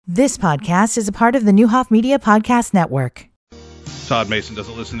This podcast is a part of the Newhoff Media Podcast Network. Todd Mason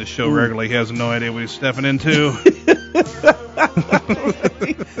doesn't listen to the show regularly. He has no idea what he's stepping into.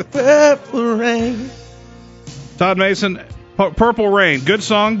 Purple Rain. Todd Mason, Purple Rain. Good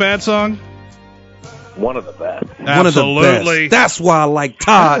song, bad song? One of the best. Absolutely. One of the best. That's why I like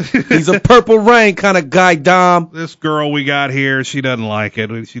Todd. He's a Purple Rain kind of guy, Dom. This girl we got here, she doesn't like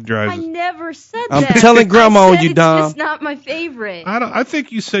it. She drives. I never said I'm that. telling Grandma I on said you, Dom. It's just not my favorite. I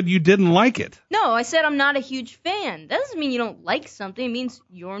think you said you didn't like it. No, I said I'm not a huge fan. That doesn't mean you don't like something. It means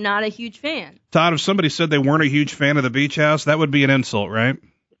you're not a huge fan. Todd, if somebody said they weren't a huge fan of the Beach House, that would be an insult, right?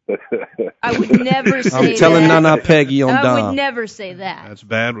 I would never say that. I'm telling Nana Peggy on I Dom. would never say that. That's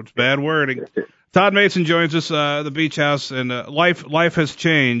bad. It's bad wording. Todd Mason joins us, the Beach House, and life has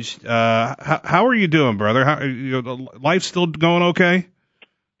changed. How are you doing, brother? Life's still going okay?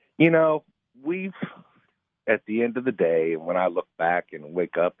 You know, we've, at the end of the day, when I look back and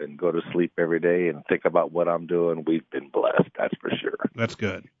wake up and go to sleep every day and think about what I'm doing, we've been blessed, that's for sure. That's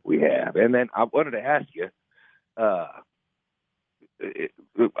good. We have. And then I wanted to ask you,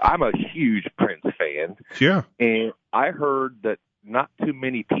 I'm a huge Prince fan. Yeah. And I heard that not too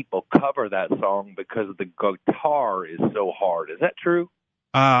many people cover that song because the guitar is so hard. Is that true?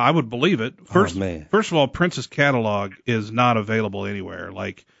 I would believe it. First man. of all, Prince's catalog is not available anywhere.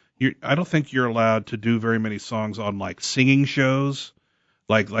 Like, I don't think you're allowed to do very many songs on like singing shows.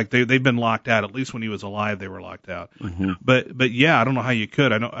 Like they've been locked out. At least when he was alive, they were locked out. Mm-hmm. But yeah, I don't know how you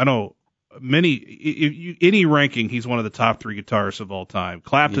could. I know. Any ranking, he's one of the top 3 guitarists of all time.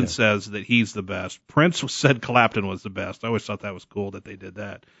 Clapton says that he's the best. Prince said Clapton was the best. I always thought that was cool that they did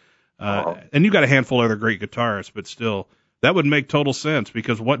that. And you got a handful of other great guitarists, but still, that would make total sense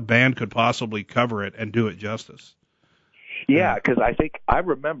because what band could possibly cover it and do it justice? Yeah, because I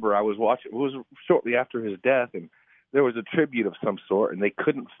remember I was watching. It was shortly after his death, and there was a tribute of some sort, and they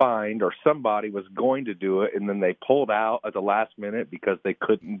couldn't find, or somebody was going to do it, and then they pulled out at the last minute because they just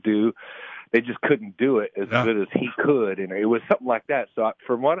couldn't do it as good as he could, and it was something like that. So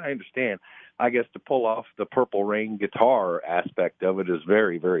from what I understand, I guess to pull off the Purple Rain guitar aspect of it is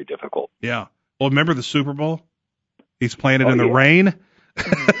very, very difficult. Yeah. Well, remember the Super Bowl? He's playing it in the rain?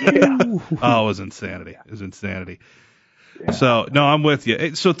 Yeah. Oh, it was insanity. Yeah. So, no, I'm with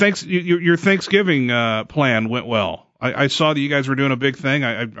you. So your Thanksgiving plan went well. I saw that you guys were doing a big thing.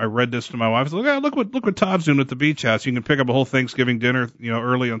 I read this to my wife. I was like, look what Todd's doing at the Beach House. You can pick up a whole Thanksgiving dinner,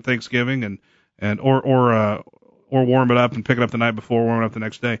 early on Thanksgiving or warm it up and pick it up the night before, warm it up the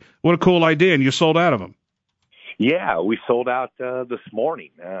next day. What a cool idea. And you sold out of them. Yeah, we sold out this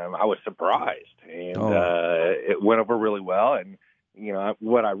morning. I was surprised, and it went over really well. And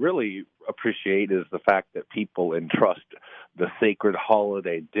what I really appreciate is the fact that people entrust the sacred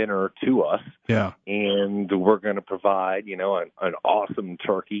holiday dinner to us. Yeah. And we're going to provide, an awesome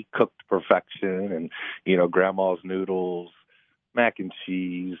turkey cooked to perfection and, grandma's noodles, mac and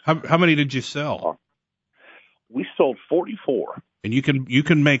cheese. How many did you sell? We sold 44. And you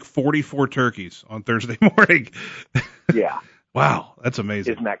can make 44 turkeys on Thursday morning. Yeah. Wow, that's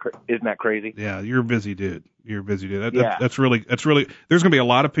amazing. Isn't that crazy? Yeah, you're a busy dude. That's really. There's going to be a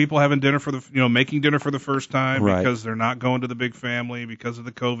lot of people having dinner making dinner for the first time because they're not going to the big family because of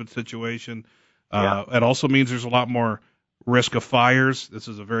the COVID situation. It also means there's a lot more risk of fires. This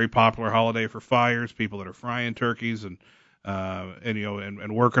is a very popular holiday for fires. People that are frying turkeys and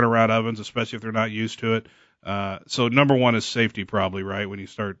working around ovens, especially if they're not used to it. So number one is safety, probably, right? When you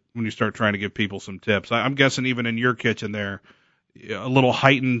start trying to give people some tips, I'm guessing even in your kitchen there. A little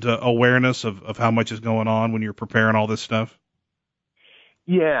heightened awareness of how much is going on when you're preparing all this stuff?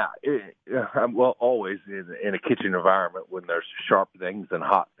 Yeah. Well, always in a kitchen environment when there's sharp things and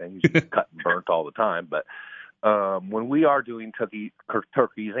hot things, you get cut and burnt all the time. But when we are doing turkeys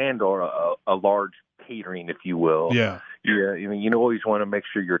and or a large catering, if you will, you always want to make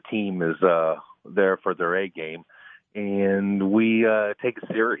sure your team is there for their A game. And we take it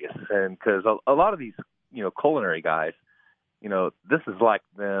serious. And because a lot of these, culinary guys, this is like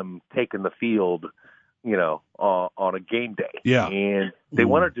them taking the field, on a game day. Yeah. And they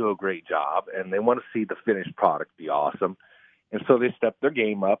want to do a great job, and they want to see the finished product be awesome. And so they step their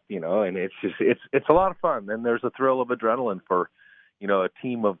game up, and it's a lot of fun. And there's a thrill of adrenaline for, a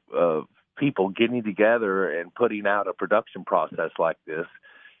team of people getting together and putting out a production process like this.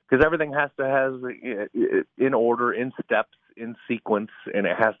 Because everything has to have in order, in steps, in sequence, and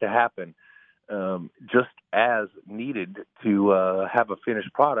it has to happen just as needed to have a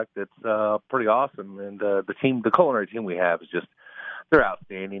finished product that's pretty awesome. And the culinary team we have is just, they're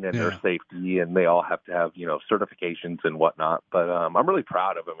outstanding in their safety, and they all have to have, certifications and whatnot. But I'm really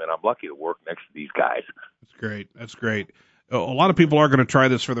proud of them, and I'm lucky to work next to these guys. That's great. a lot of people are going to try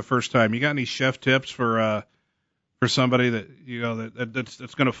this for the first time. You got any chef tips for somebody that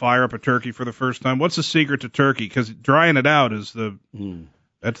that's going to fire up a turkey for the first time? What's the secret to turkey? Because drying it out is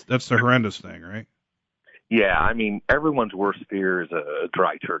that's the horrendous thing, right? Yeah, I mean, everyone's worst fear is a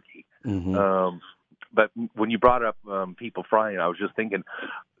dry turkey. Mm-hmm. But when you brought up people frying, I was just thinking,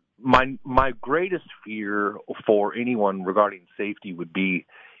 my greatest fear for anyone regarding safety would be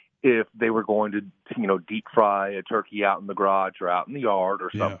if they were going to, deep fry a turkey out in the garage or out in the yard or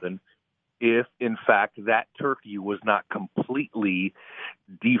something. If, in fact, that turkey was not completely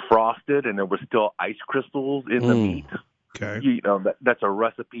defrosted and there was still ice crystals in the meat, okay. That's a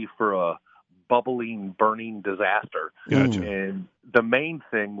recipe for a bubbling, burning disaster. Gotcha. And the main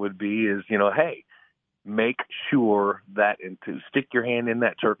thing would be is, hey, make sure that and to stick your hand in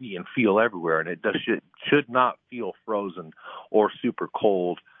that turkey and feel everywhere. And it should not feel frozen or super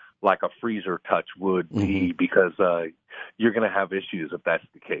cold like a freezer touch would be, because you're going to have issues if that's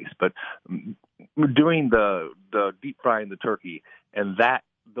the case. But doing the deep frying the turkey and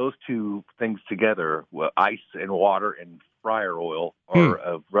those two things together, ice and water and fryer oil, are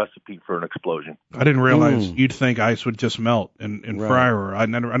a recipe for an explosion. I didn't realize you'd think ice would just melt in fryer. I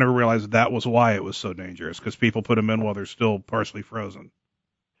never realized that was why it was so dangerous, because people put them in while they're still partially frozen.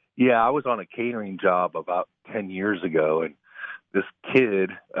 Yeah, I was on a catering job about 10 years ago, and this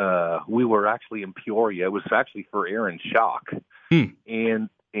kid, we were actually in Peoria. It was actually for Aaron Schock.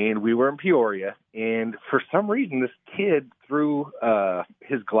 And we were in Peoria, and for some reason, this kid threw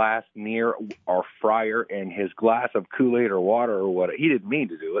his glass near our fryer, and his glass of Kool-Aid or water or what. He didn't mean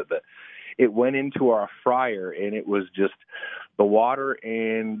to do it, but it went into our fryer, and it was just the water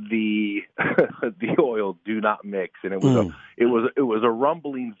and the the oil do not mix, and it was a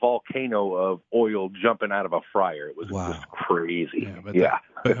rumbling volcano of oil jumping out of a fryer. It was just crazy. Yeah,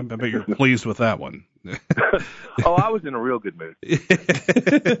 but you're pleased with that one. Oh, I was in a real good mood.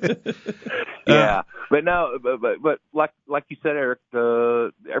 Yeah, but no, but like you said, Eric,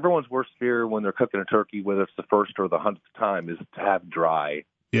 everyone's worst fear when they're cooking a turkey, whether it's the first or the 100th time, is to have dry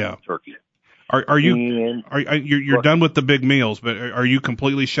turkey. You're done with the big meals, but are you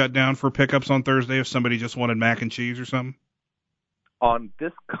completely shut down for pickups on Thursday if somebody just wanted mac and cheese or something? On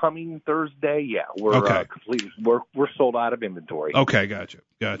this coming Thursday, we're completely we're sold out of inventory. Okay, gotcha.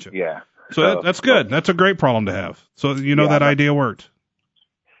 Yeah. So that's good. That's a great problem to have. So that idea worked.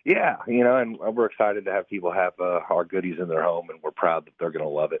 Yeah, and we're excited to have people have our goodies in their home, and we're proud that they're going to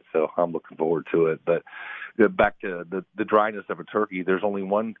love it. So I'm looking forward to it. But back to the dryness of a turkey, there's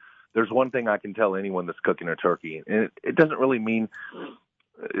one thing I can tell anyone that's cooking a turkey, and it doesn't really mean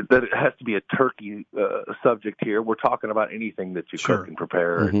that it has to be a turkey subject here. We're talking about anything that you cook and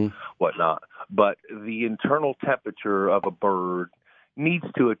prepare and whatnot. But the internal temperature of a bird needs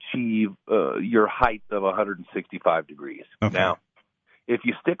to achieve your height of 165 degrees. Okay. Now, if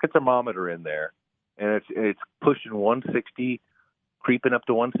you stick a thermometer in there and it's pushing 160, creeping up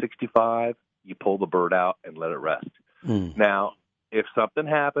to 165, you pull the bird out and let it rest. Now, if something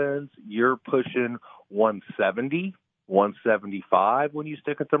happens, you're pushing 170, 175 when you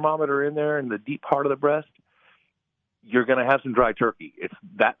stick a thermometer in there in the deep part of the breast, you're going to have some dry turkey.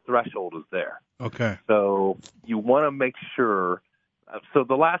 That threshold is there. Okay. So you want to make sure. So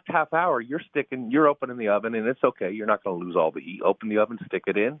the last half hour, you're opening the oven, and it's okay. You're not going to lose all the heat. Open the oven, stick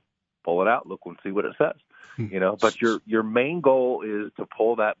it in, pull it out, look and see what it says. But your main goal is to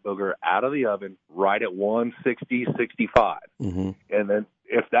pull that booger out of the oven right at 160, 65. And then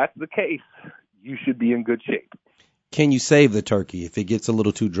if that's the case, you should be in good shape. Can you save the turkey if it gets a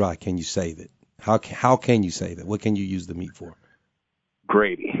little too dry? Can you save it? How can you save it? What can you use the meat for?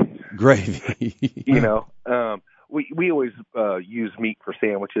 Gravy. We always use meat for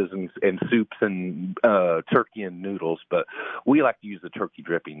sandwiches and soups and turkey and noodles, but we like to use the turkey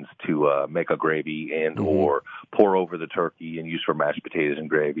drippings to make a gravy and or pour over the turkey and use for mashed potatoes and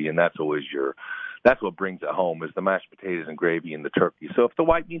gravy, and that's what brings it home, is the mashed potatoes and gravy and the turkey. So if the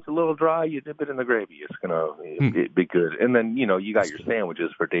white meat's a little dry, you dip it in the gravy. It's gonna be good, and then you got your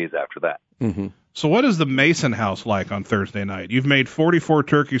sandwiches for days after that. So what is the Mason house like on Thursday night? You've made 44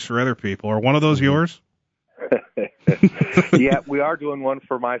 turkeys for other people. Are one of those yours? Yeah, we are doing one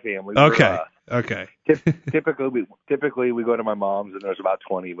for my family. Okay. Typically we go to my mom's and there's about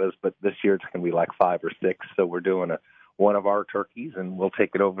 20 of us, but this year it's going to be like 5 or 6. So we're doing one of our turkeys and we'll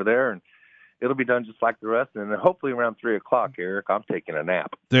take it over there it'll be done just like the rest. And then hopefully around 3:00, Eric, I'm taking a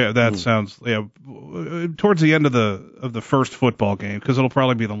nap. Yeah, that sounds towards the end of the first football game, because it'll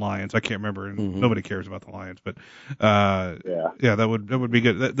probably be the Lions. I can't remember, and nobody cares about the Lions, but that would be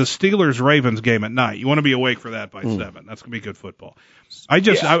good. The Steelers-Ravens game at night. You want to be awake for that by 7. That's gonna be good football.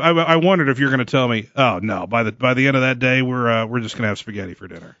 I wondered if you're gonna tell me, oh no, by the end of that day we're just gonna have spaghetti for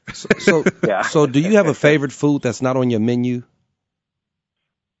dinner. So do you have a favorite food that's not on your menu?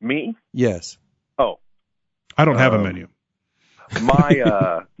 Me? Yes. Oh, I don't have a menu.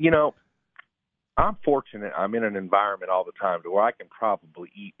 My, I'm fortunate. I'm in an environment all the time to where I can probably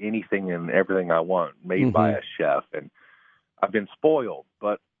eat anything and everything I want made by a chef, and I've been spoiled.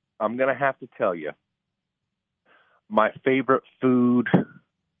 But I'm gonna have to tell you, my favorite food,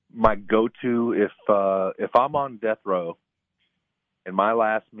 my go-to, if I'm on death row, and my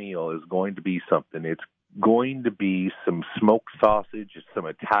last meal is going to be something, it's going to be some smoked sausage, some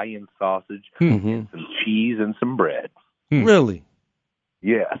Italian sausage, and some cheese and some bread. Really?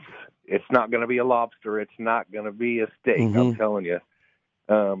 Yes. It's not going to be a lobster. It's not going to be a steak. I'm telling you.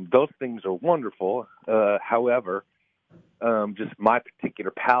 Those things are wonderful. However, just my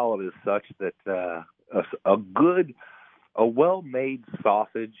particular palate is such that a well-made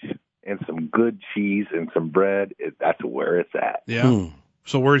sausage and some good cheese and some bread, that's where it's at. Yeah.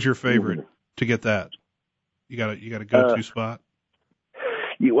 So where's your favorite to get that? You got a go-to spot?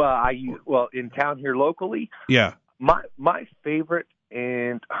 Well, in town here locally. Yeah. My favorite,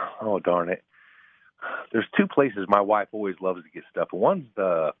 and oh darn it, there's 2 places my wife always loves to get stuff. One's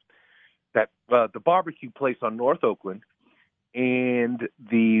the barbecue place on North Oakland, and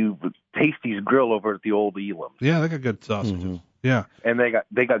the Tasty's Grill over at the old Elam's. Yeah, they got good sausages. Yeah, and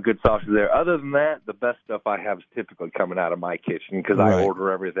they got good sausages there. Other than that, the best stuff I have is typically coming out of my kitchen because I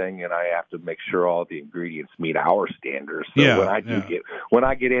order everything and I have to make sure all the ingredients meet our standards. So when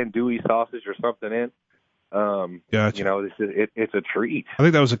I get Andouille sausage or something in, it's a treat. I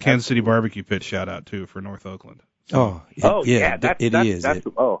think that was a Kansas City barbecue pit shout out too for North Oakland. So.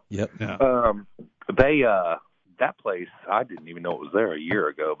 That place, I didn't even know it was there a year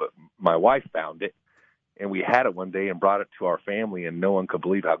ago, but my wife found it, and we had it one day and brought it to our family, and no one could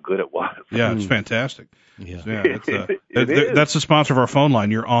believe how good it was. Yeah, it's fantastic. That's the sponsor of our phone line.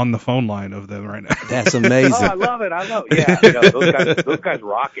 You're on the phone line of them right now. That's amazing. I love it. Yeah, those guys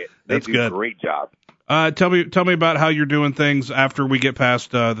rock it. They do a great job. Tell me about how you're doing things after we get past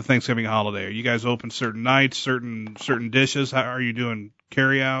the Thanksgiving holiday. Are you guys open certain nights, certain dishes? How are you doing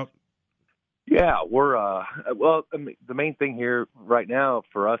carry out? Yeah, we're the main thing here right now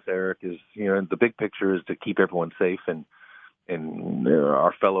for us, Eric, is the big picture is to keep everyone safe and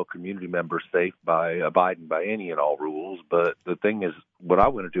our fellow community members safe by abiding by any and all rules. But the thing is, what I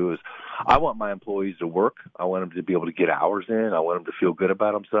want to do is I want my employees to work. I want them to be able to get hours in. I want them to feel good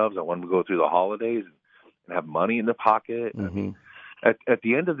about themselves. I want them to go through the holidays and have money in their pocket. I mean, at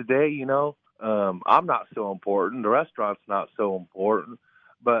the end of the day, I'm not so important. The restaurant's not so important,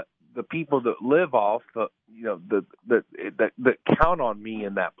 but the people that live off, that count on me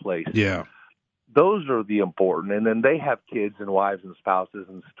in that place. Yeah. Those are the important. And then they have kids and wives and spouses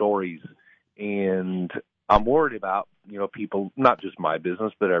and stories. And I'm worried about, people, not just my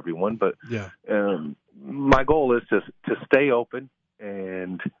business, but everyone. But my goal is to stay open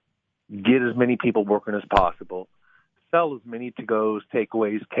and get as many people working as possible, sell as many to-goes,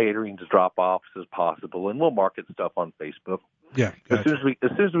 takeaways, caterings, drop-offs as possible, and we'll market stuff on Facebook. Yeah. Gotcha.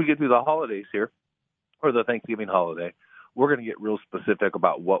 As soon as we get through the holidays here, or the Thanksgiving holiday, we're going to get real specific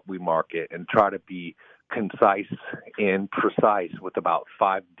about what we market and try to be concise and precise with about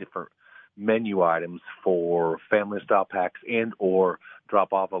 5 different menu items for family-style packs and or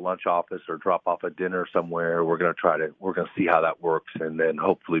drop off a lunch office or drop off a dinner somewhere. We're going to see how that works, and then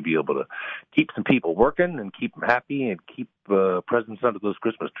hopefully be able to keep some people working and keep them happy and keep presents under those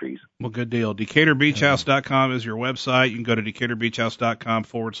Christmas trees. Well, good deal. DecaturBeachHouse.com is your website. You can go to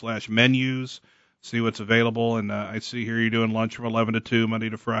DecaturBeachHouse.com/menus, see what's available. And I see here you're doing lunch from 11 to 2 Monday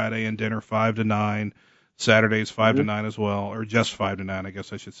to Friday, and dinner 5 to 9. Saturdays 5 to 9 as well, or just 5 to 9, I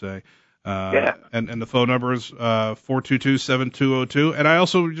guess I should say. And the phone number is 422-7202. And I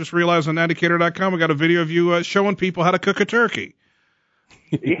also just realized on Indicator.com we got a video of you showing people how to cook a turkey.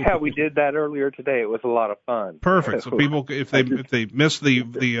 Yeah, we did that earlier today. It was a lot of fun. Perfect. So people, if they missed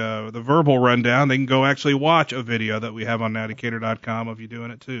the verbal rundown, they can go actually watch a video that we have on Indicator.com of you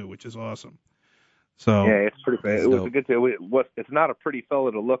doing it too, which is awesome. So yeah, it's pretty fun. It was a good. It's not a pretty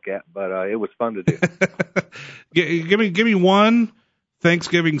fella to look at, but it was fun to do. Give me one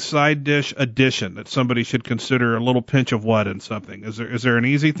Thanksgiving side dish addition that somebody should consider, a little pinch of what in something. Is there an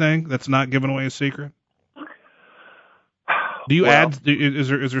easy thing that's not giving away a secret? Do you add?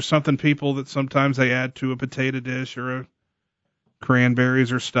 Is there something people that sometimes they add to a potato dish or a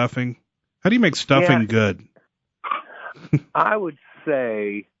cranberries or stuffing? How do you make stuffing good? I would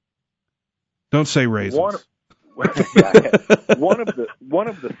say. Don't say raisins. One of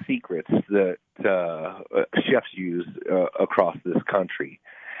the secrets that chefs use across this country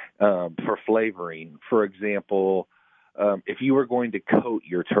for flavoring, for example, if you were going to coat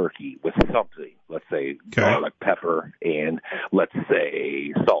your turkey with something, let's say garlic, pepper, and let's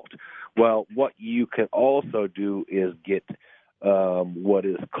say salt. Well, what you can also do is get what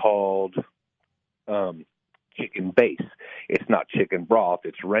is called chicken base. It's not chicken broth.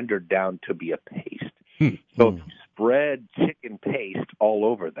 It's rendered down to be a paste. So if you spread chicken paste all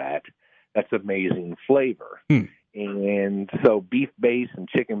over that, that's amazing flavor. And so beef base and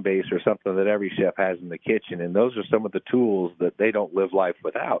chicken base are something that every chef has in the kitchen, and those are some of the tools that they don't live life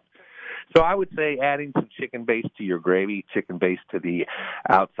without. So I would say adding some chicken base to your gravy, chicken base to the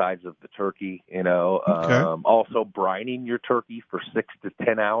outsides of the turkey, also brining your turkey for 6 to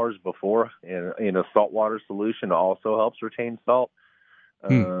 10 hours before in a saltwater solution also helps retain salt.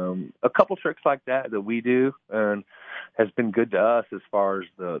 A couple tricks like that we do and has been good to us as far as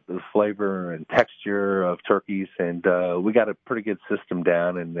the flavor and texture of turkeys, and we got a pretty good system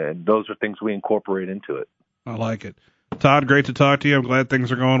down, and those are things we incorporate into it. I like it. Todd, great to talk to you. I'm glad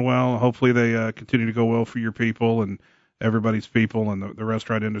things are going well. Hopefully they continue to go well for your people and everybody's people and the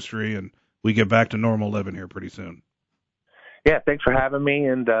restaurant industry, and we get back to normal living here pretty soon. Yeah, thanks for having me.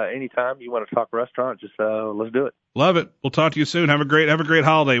 And anytime you want to talk restaurant, just let's do it. Love it. We'll talk to you soon. Have a great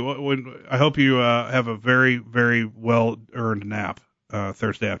holiday. I hope you have a very, very well earned nap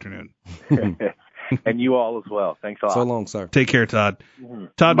Thursday afternoon. And you all as well. Thanks a lot. So long, sir. Take care, Todd.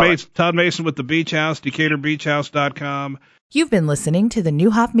 Todd Mason with the Beach House, DecaturBeachHouse.com. You've been listening to the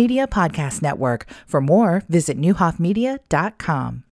Neuhoff Media Podcast Network. For more, visit neuhoffmedia.com.